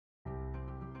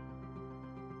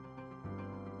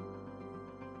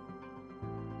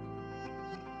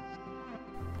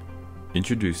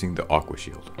Introducing the AUQA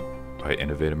Shield by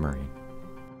Innovative Marine.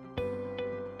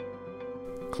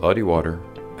 Cloudy water,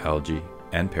 algae,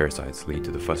 and parasites lead to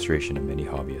the frustration of many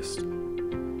hobbyists.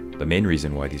 The main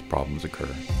reason why these problems occur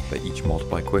is that each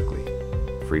multiply quickly,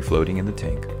 free-floating in the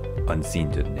tank,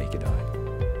 unseen to the naked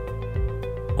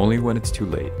eye. Only when it's too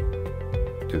late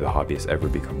do the hobbyists ever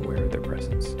become aware of their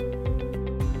presence.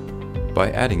 By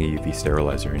adding a UV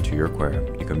sterilizer into your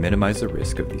aquarium, you can minimize the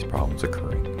risk of these problems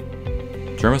occurring.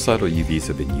 Germicidal UVs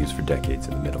have been used for decades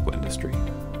in the medical industry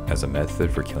as a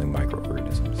method for killing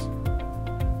microorganisms.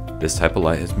 This type of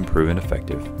light has been proven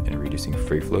effective in reducing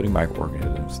free-floating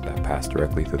microorganisms that pass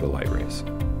directly through the light rays.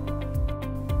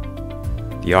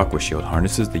 The AUQA Shield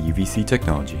harnesses the UVC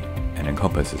technology and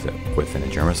encompasses it within a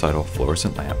germicidal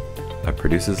fluorescent lamp that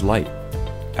produces light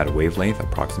at a wavelength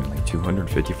approximately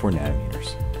 254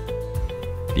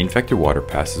 nanometers. The infected water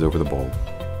passes over the bulb,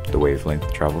 the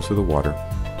wavelength travels through the water,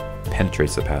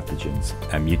 penetrates the pathogens,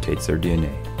 and mutates their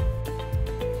DNA,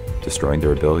 destroying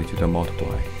their ability to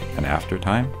multiply, and after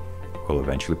time, will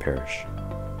eventually perish.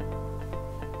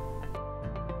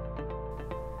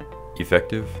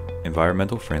 Effective,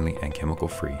 environmental friendly, and chemical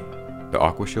free, the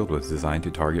AUQA Shield was designed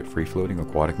to target free-floating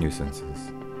aquatic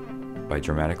nuisances by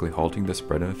dramatically halting the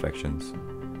spread of infections,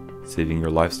 saving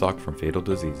your livestock from fatal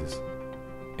diseases,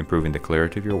 improving the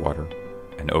clarity of your water,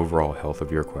 and overall health of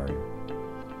your aquarium.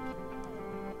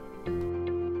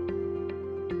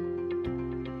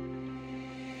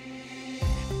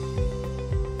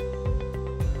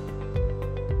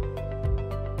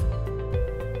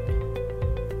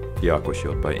 The AUQA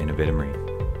Shield by Innovative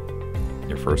Marine,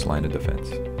 your first line of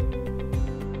defense.